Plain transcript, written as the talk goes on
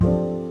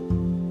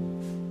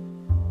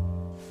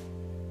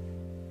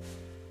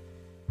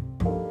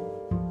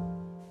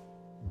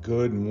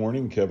Good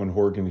morning, Kevin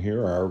Horgan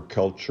here, Our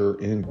Culture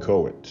in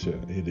Coet.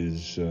 It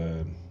is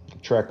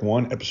track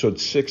 1, episode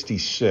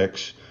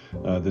 66.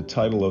 The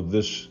title of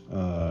this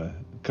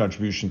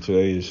contribution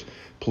today is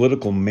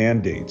Political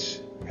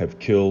Mandates Have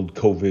Killed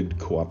COVID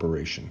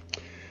Cooperation.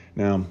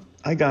 Now,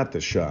 I got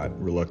the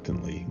shot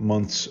reluctantly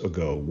months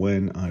ago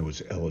when I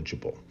was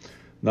eligible,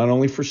 not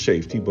only for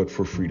safety, but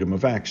for freedom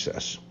of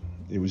access.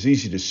 It was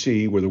easy to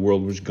see where the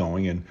world was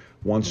going, and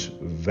once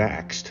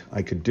vaxxed,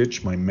 I could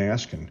ditch my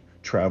mask and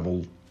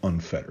travel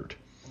unfettered.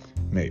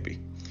 Maybe.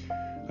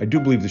 I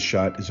do believe the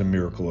shot is a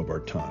miracle of our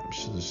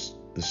times.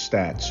 The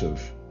stats of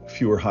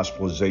fewer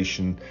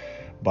hospitalization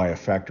by a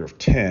factor of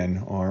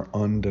 10 are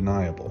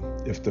undeniable.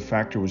 If the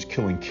factor was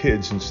killing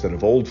kids instead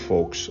of old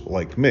folks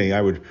like me,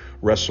 I would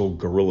wrestle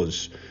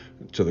gorillas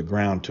to the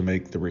ground to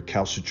make the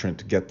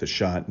recalcitrant get the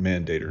shot,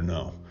 mandate or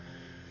no.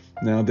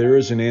 Now, there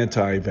is an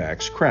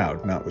anti-vax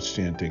crowd,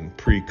 notwithstanding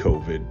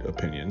pre-COVID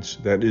opinions,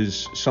 that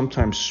is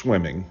sometimes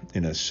swimming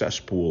in a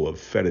cesspool of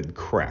fetid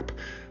crap.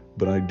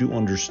 But I do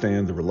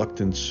understand the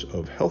reluctance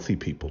of healthy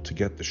people to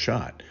get the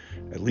shot,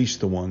 at least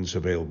the ones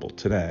available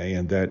today,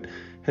 and that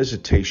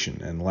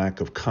hesitation and lack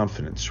of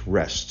confidence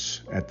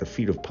rests at the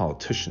feet of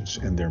politicians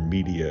and their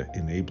media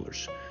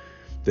enablers.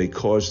 They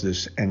cause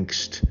this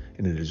angst,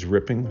 and it is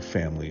ripping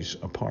families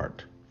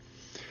apart.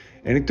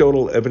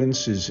 Anecdotal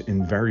evidence is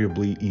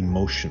invariably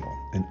emotional,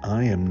 and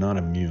I am not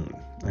immune.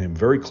 I am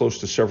very close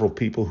to several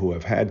people who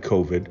have had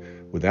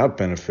COVID without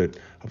benefit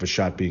of a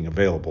shot being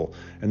available,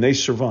 and they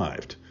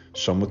survived,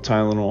 some with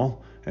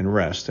Tylenol and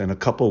rest, and a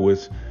couple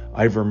with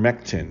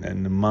ivermectin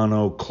and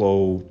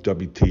monoclo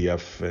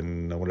WTF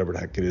and whatever the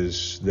heck it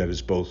is that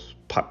is both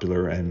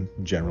popular and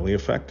generally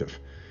effective.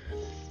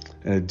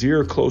 And a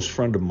dear close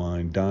friend of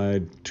mine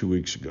died 2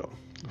 weeks ago,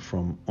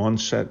 from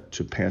onset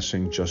to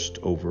passing just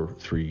over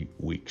 3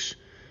 weeks.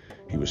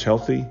 He was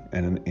healthy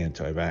and an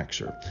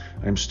anti-vaxxer.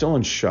 I am still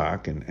in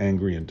shock and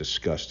angry and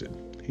disgusted.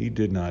 He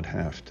did not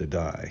have to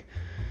die.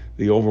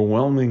 The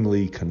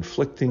overwhelmingly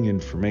conflicting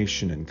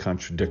information and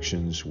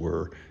contradictions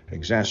were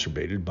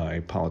exacerbated by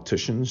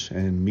politicians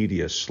and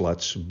media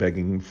sluts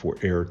begging for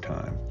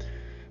airtime.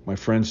 My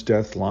friend's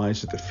death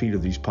lies at the feet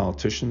of these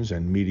politicians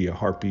and media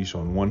harpies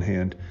on one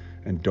hand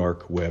and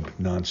dark web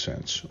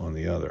nonsense on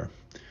the other.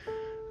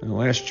 And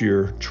last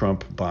year,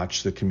 Trump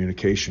botched the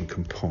communication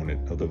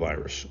component of the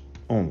virus,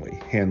 only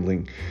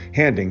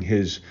handing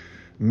his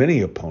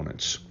many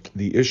opponents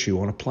the issue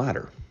on a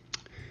platter.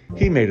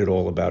 He made it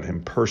all about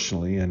him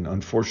personally, and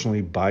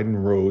unfortunately,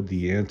 Biden rode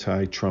the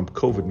anti-Trump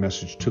COVID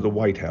message to the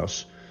White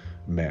House,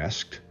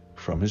 masked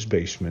from his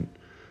basement,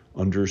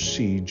 under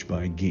siege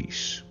by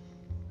geese.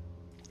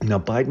 Now,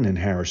 Biden and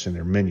Harris and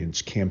their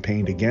minions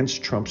campaigned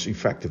against Trump's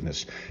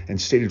effectiveness and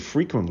stated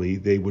frequently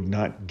they would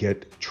not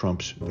get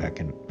Trump's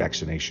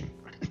vaccination.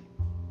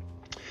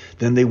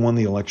 Then they won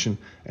the election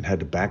and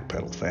had to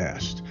backpedal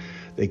fast.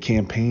 They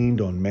campaigned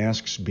on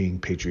masks being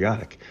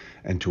patriotic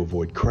and to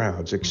avoid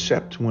crowds,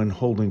 except when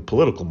holding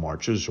political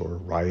marches or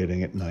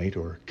rioting at night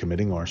or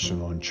committing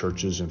arson on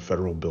churches and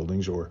federal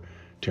buildings or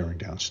tearing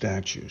down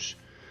statues.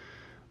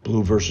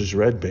 Blue versus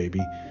red,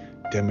 baby.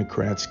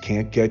 Democrats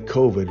can't get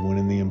COVID when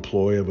in the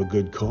employ of a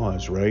good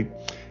cause, right?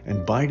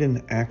 And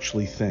Biden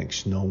actually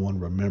thinks no one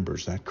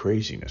remembers that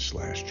craziness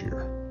last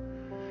year.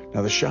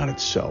 Now, the shot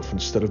itself,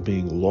 instead of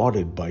being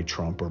lauded by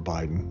Trump or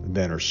Biden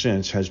then or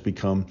since, has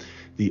become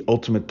the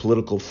ultimate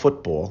political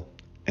football,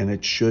 and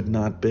it should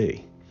not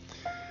be.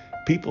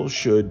 People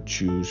should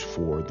choose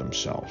for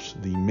themselves.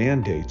 The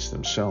mandates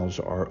themselves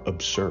are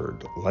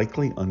absurd,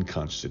 likely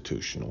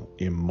unconstitutional,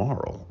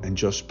 immoral, and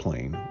just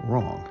plain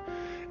wrong.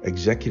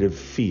 Executive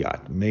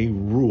fiat may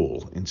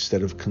rule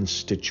instead of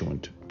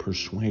constituent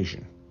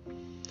persuasion.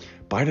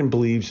 Biden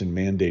believes in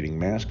mandating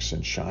masks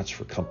and shots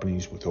for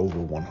companies with over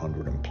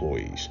 100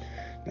 employees.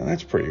 Now,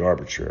 that's pretty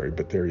arbitrary,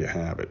 but there you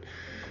have it.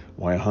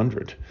 Why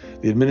 100?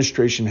 The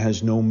administration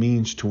has no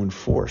means to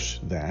enforce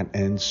that,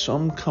 and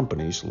some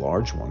companies,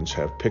 large ones,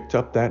 have picked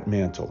up that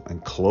mantle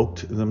and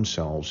cloaked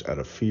themselves out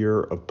of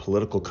fear of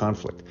political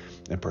conflict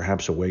and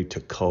perhaps a way to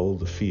cull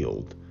the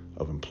field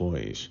of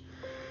employees.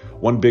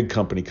 One big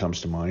company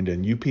comes to mind,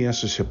 and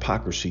UPS's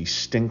hypocrisy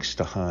stinks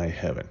to high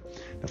heaven.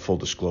 Now, full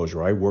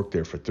disclosure, I worked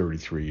there for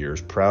 33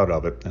 years, proud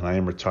of it, and I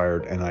am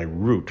retired, and I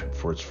root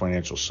for its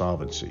financial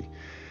solvency.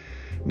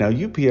 Now,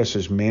 UPS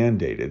has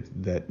mandated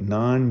that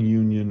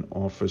non-union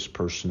office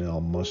personnel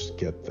must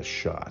get the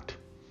shot,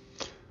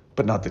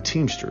 but not the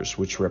Teamsters,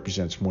 which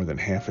represents more than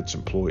half its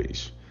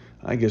employees.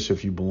 I guess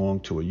if you belong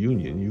to a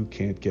union, you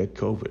can't get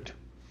COVID.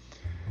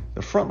 The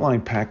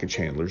frontline package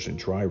handlers and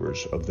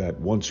drivers of that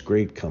once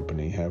great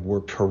company have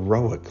worked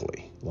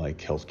heroically, like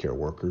healthcare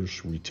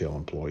workers, retail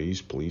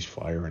employees, police,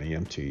 fire, and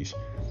EMTs,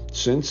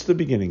 since the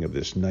beginning of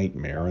this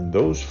nightmare, and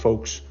those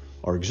folks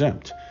are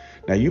exempt.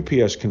 Now,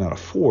 UPS cannot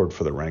afford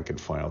for the rank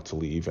and file to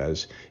leave,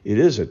 as it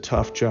is a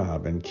tough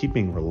job, and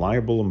keeping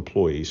reliable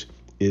employees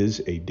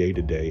is a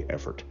day-to-day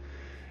effort.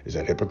 Is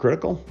that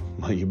hypocritical?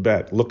 Well, you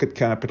bet. Look at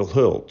Capitol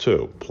Hill,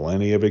 too.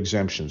 Plenty of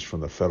exemptions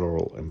from the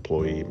federal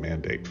employee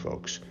mandate,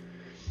 folks.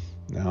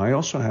 Now, I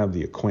also have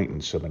the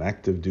acquaintance of an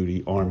active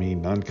duty Army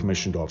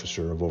non-commissioned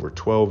officer of over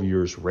 12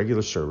 years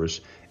regular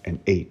service and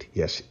 8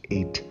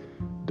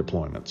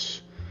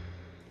 deployments.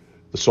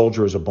 The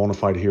soldier is a bona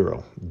fide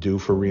hero, due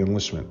for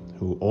reenlistment,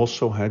 who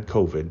also had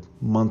COVID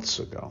months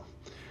ago.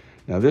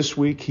 Now, this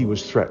week he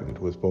was threatened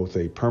with both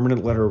a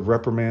permanent letter of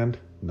reprimand,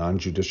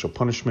 non-judicial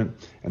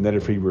punishment, and that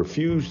if he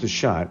refused the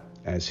shot,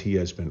 as he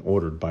has been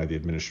ordered by the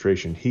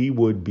administration, he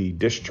would be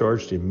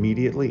discharged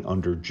immediately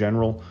under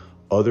general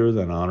other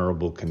than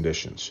honorable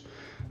conditions.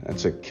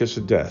 That's a kiss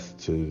of death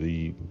to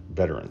the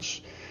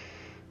veterans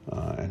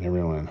and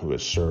everyone who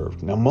has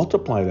served. Now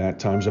multiply that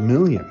times 1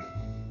 million.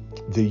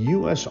 The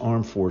U.S.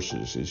 Armed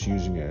Forces is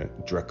using a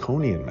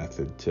draconian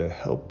method to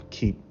help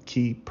keep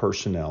key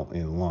personnel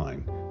in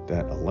line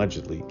that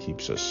allegedly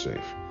keeps us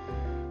safe.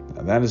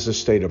 Now, that is the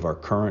state of our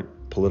current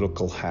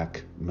political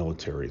hack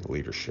military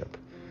leadership.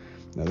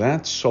 Now,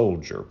 that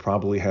soldier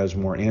probably has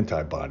more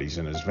antibodies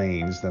in his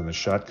veins than the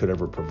shot could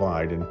ever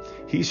provide, and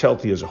he's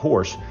healthy as a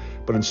horse,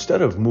 but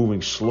instead of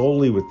moving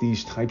slowly with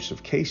these types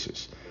of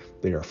cases,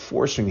 they are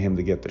forcing him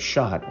to get the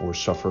shot or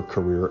suffer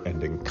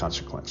career-ending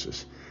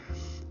consequences.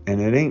 And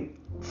it ain't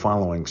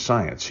following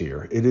science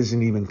here. It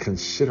isn't even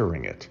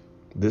considering it.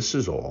 This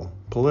is all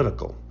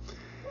political.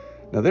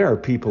 Now, there are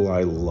people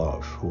I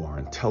love who are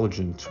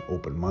intelligent,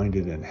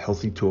 open-minded, and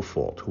healthy to a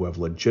fault, who have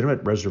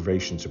legitimate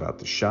reservations about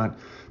the shot,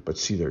 but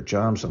see their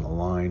jobs on the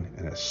line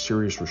and a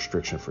serious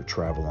restriction for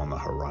travel on the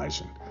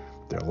horizon.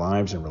 Their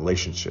lives and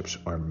relationships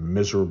are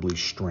miserably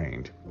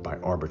strained by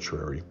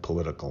arbitrary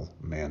political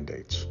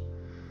mandates.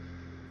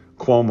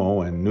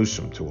 Cuomo and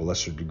Newsom, to a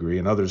lesser degree,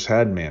 and others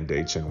had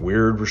mandates and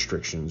weird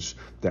restrictions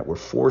that were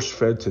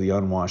force-fed to the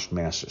unwashed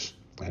masses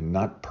and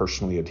not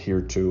personally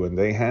adhered to, and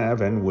they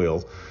have and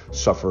will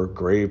suffer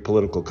grave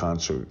political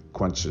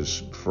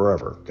consequences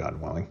forever,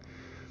 God willing.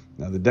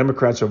 Now, the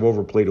Democrats have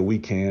overplayed a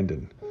weak hand,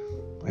 and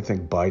I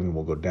think Biden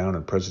will go down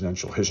in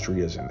presidential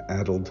history as an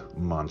addled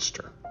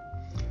monster.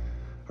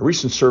 A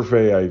recent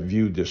survey I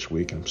viewed this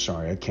week, and I'm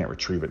sorry, I can't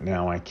retrieve it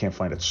now, I can't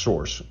find its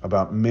source,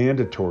 about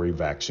mandatory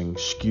vaccine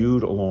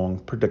skewed along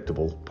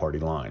predictable party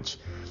lines.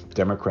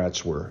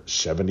 Democrats were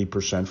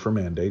 70% for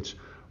mandates,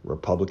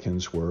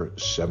 Republicans were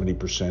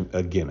 70%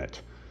 against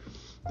it.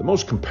 The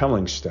most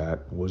compelling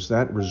stat was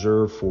that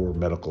reserved for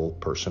medical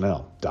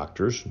personnel,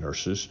 doctors,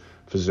 nurses,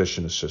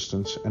 physician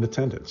assistants, and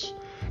attendants.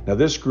 Now,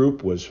 this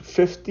group was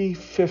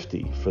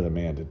 50-50 for the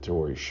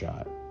mandatory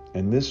shot,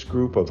 and this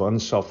group of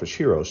unselfish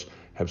heroes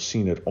have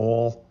seen it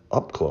all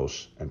up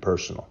close and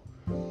personal.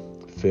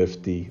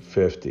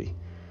 50-50.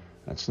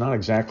 That's not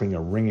exactly a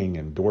ringing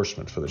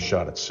endorsement for the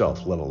shot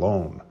itself, let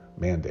alone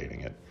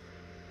mandating it.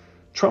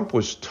 Trump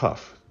was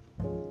tough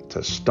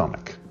to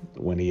stomach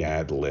when he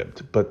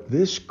ad-libbed, but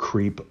this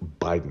creep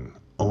Biden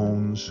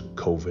owns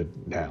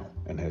COVID now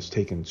and has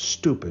taken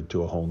stupid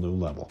to a whole new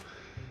level.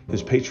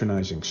 His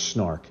patronizing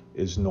snark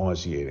is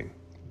nauseating.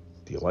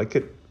 Do you like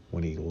it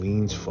when he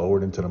leans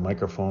forward into the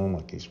microphone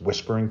like he's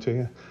whispering to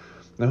you?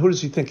 Now, who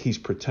does he think he's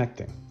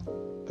protecting?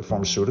 The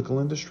pharmaceutical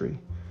industry?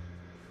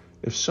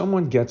 If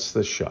someone gets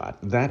the shot,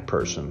 that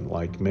person,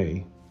 like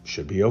me,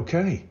 should be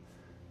okay.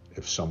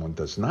 If someone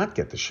does not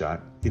get the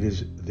shot, it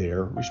is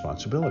their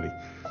responsibility.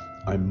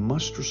 I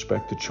must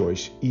respect the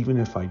choice, even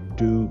if I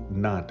do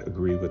not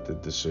agree with the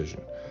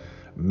decision.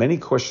 Many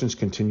questions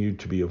continue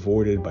to be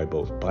avoided by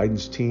both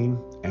Biden's team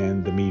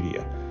and the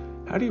media.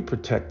 How do you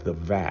protect the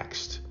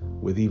vaxxed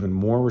with even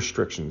more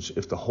restrictions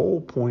if the whole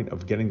point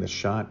of getting the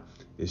shot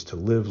is to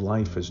live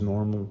life as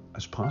normal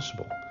as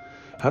possible?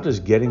 How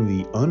does getting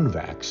the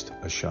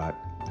unvaxxed a shot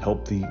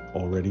help the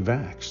already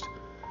vaxxed?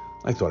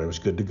 I thought I was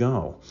good to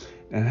go.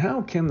 And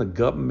how can the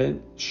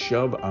government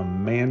shove a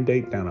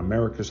mandate down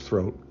America's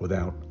throat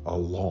without a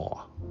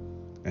law?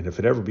 And if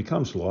it ever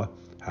becomes law,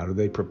 how do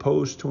they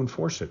propose to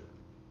enforce it?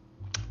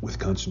 With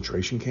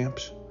concentration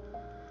camps?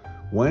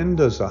 When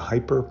does the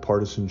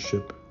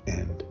hyper-partisanship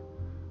end?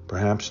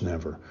 Perhaps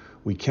never.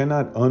 We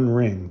cannot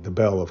unring the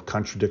bell of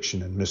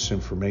contradiction and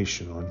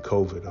misinformation on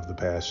COVID of the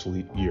past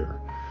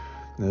year.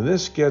 Now,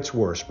 this gets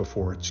worse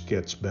before it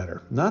gets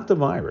better. Not the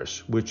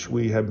virus, which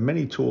we have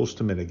many tools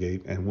to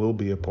mitigate and will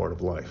be a part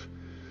of life.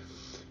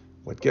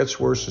 What gets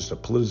worse is the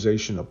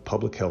politicization of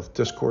public health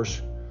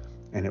discourse,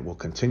 and it will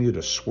continue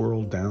to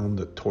swirl down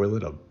the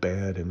toilet of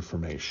bad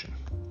information.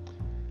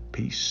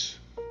 Peace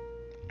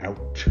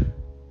out.